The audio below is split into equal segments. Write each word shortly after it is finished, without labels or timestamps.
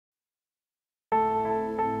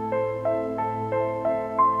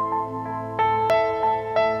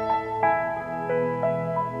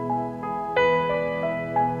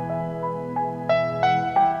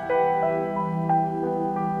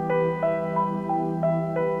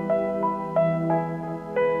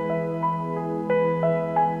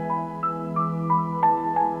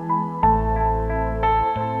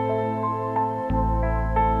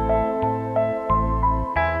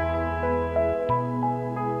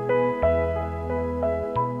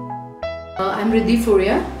I'm Riddhi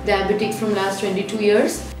Furia, diabetic from last 22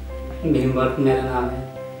 years. भीमवर्क मेरा नाम है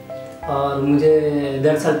और मुझे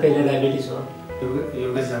 10 साल पहले डायबिटीज हुआ.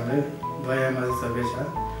 योगेश जांभळे, वय आहे माझं 26.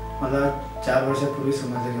 मला 4 वर्षापूर्वी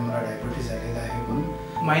समजलं की मला डायबिटीज झालेला आहे म्हणून.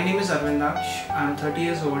 My name is Arvindaksh. I am 30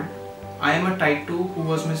 years old. I am a type 2 who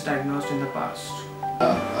was misdiagnosed in the past.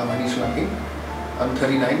 I'm Anish Laki. I'm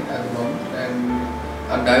 39 at the moment and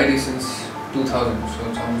I'm diabetic since 2000, so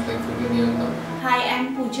it's almost like 15 years now. Hi, I'm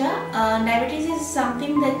Pooja. Diabetes is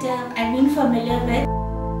something that I've been familiar with.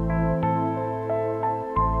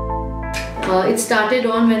 It started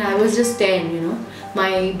on when I was just 10, you know.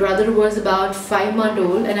 My brother was about 5 months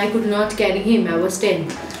old and I could not carry him. I was 10.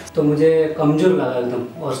 तो मुझे कमजोर लगा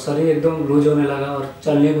एकदम और शरीर एकदम loose होने लगा और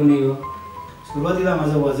चलने को नहीं हुआ. सुरुवातीला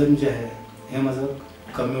माझं वजन जे आहे हे माझं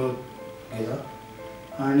कमी होत गेलं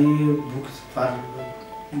आणि भूक फार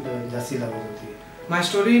जास्ती लागत होती. My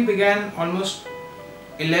story began almost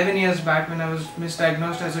 11 years back when I was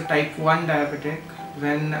misdiagnosed as a type 1 diabetic,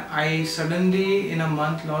 when I suddenly in a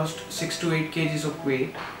month lost 6 to 8 kgs of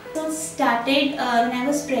weight. So started when I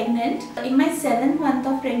was pregnant. In my 7th month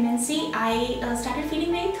of pregnancy, I started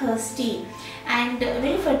feeling very thirsty and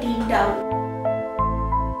very fatigued out.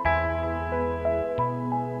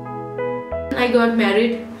 I got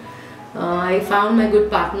married. I found my good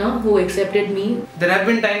partner who accepted me. There have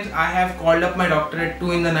been times I have called up my doctor at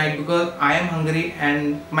 2 in the night because I am hungry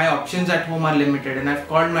and my options at home are limited, and I've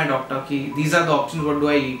called my doctor ki these are the options, what do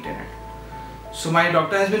I eat in it. So my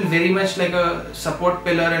doctor has been very much like a support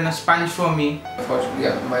pillar and a sponge for me. Fortunately,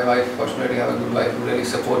 yeah, my wife, fortunately, I have a good wife who really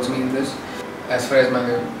supports me in this. As far as my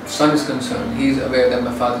son is concerned, he's aware that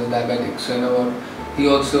my father is diabetic, so you know what, he's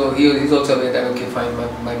also aware that okay fine,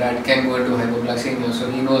 my dad can go into hypoglycemia, so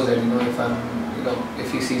he knows that, you know,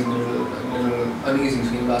 if he sees a little uneasy,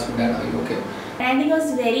 so he'll ask me, Dad, are you okay? And I think I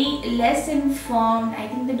was very less informed. I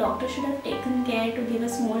think the doctor should have taken care to give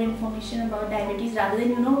us more information about diabetes rather than,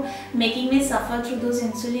 you know, making me suffer through those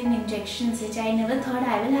insulin injections which I never thought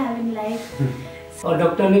I will have in life. और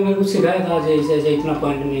doctor ने मेरे को सिखाया था जैसे जैसे इतना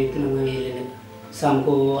point में इतना में ये लेने, शाम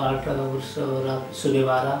को 8 और रात सुबह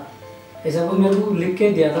 12, ऐसा वो मेरे को लिख के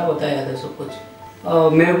दिया था, बताया था सब कुछ.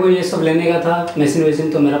 मेरे को ये सब लेने का था,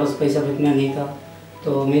 मशीन तो मेरा पास पैसा इतना नहीं था,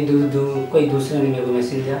 तो मैं कोई दूसरे ने मेरे को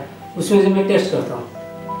मशीन दिया, उसमें से मैं टेस्ट करता हूँ.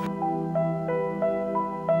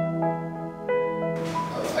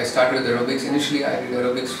 I started with aerobics. Initially, I did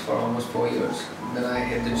aerobics for almost 4 years. Then I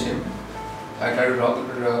hit the gym. I tried to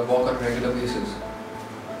walk on a regular basis.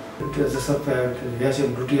 जसं हे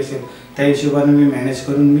असेल ड्युटी असेल त्या हिशोबाने मी मॅनेज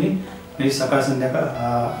करून मी सकाळ संध्याकाळ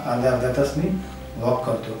अर्धा तास मी वॉक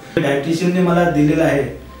करतो. डायटिशियनने मला दिलेलं आहे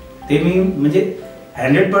ते मी म्हणजे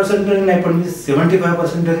 100% तरी नाही पण मी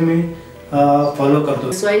 75% तरी मी follow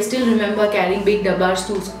करतो. So I still remember carrying big dabbas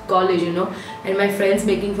to college, you know, and my friends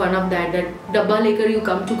making fun of that dabba lekar you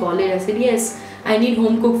come to college. I said yes, I need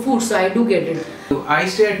home cooked food, so I do get it. I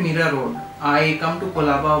stay at Mira Road. I come to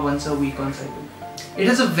Kolaba once a week on cycle. It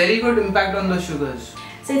has a very good impact on the sugars.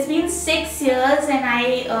 So it's been 6 years and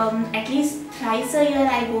I at least thrice a year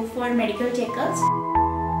I go for medical checkups.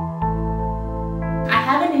 I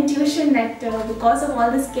have an intuition that because of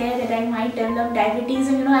all this care that I might develop diabetes,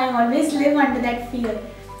 and you know, I always live under that fear.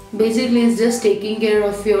 Basically, it's just taking care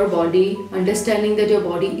of your body, understanding that your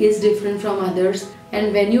body is different from others,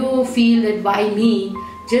 and when you feel that why me,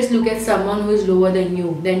 just look at someone who is lower than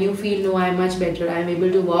you. Then you feel, no, I am much better. I am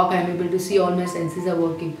able to walk. I am able to see. All my senses are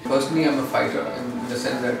working. Personally, I'm a fighter in the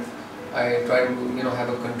sense that I try to, you know, have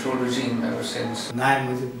a control regime ever since. नाही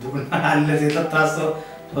म्हणजे दुखणं आलेलं त्याचा त्रास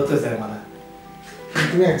होतोच आहे मला.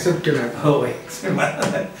 तुम्ही ॲक्सेप्ट केलं? हो accept.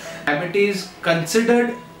 Diabetes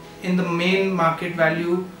considered in the main market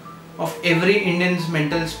value of every Indian's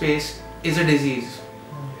mental space is a disease,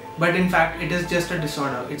 but in fact it is just a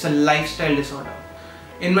disorder. It's a lifestyle disorder.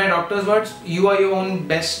 In my doctor's words, you are your own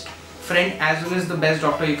best friend as well as the best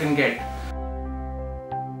doctor you can get.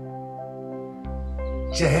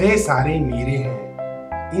 चेहरे सारे मेरे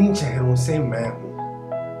हैं, इन चेहरों से मैं हूँ,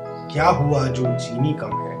 क्या हुआ जो चीनी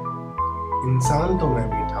कम है, इंसान तो मैं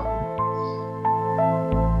भी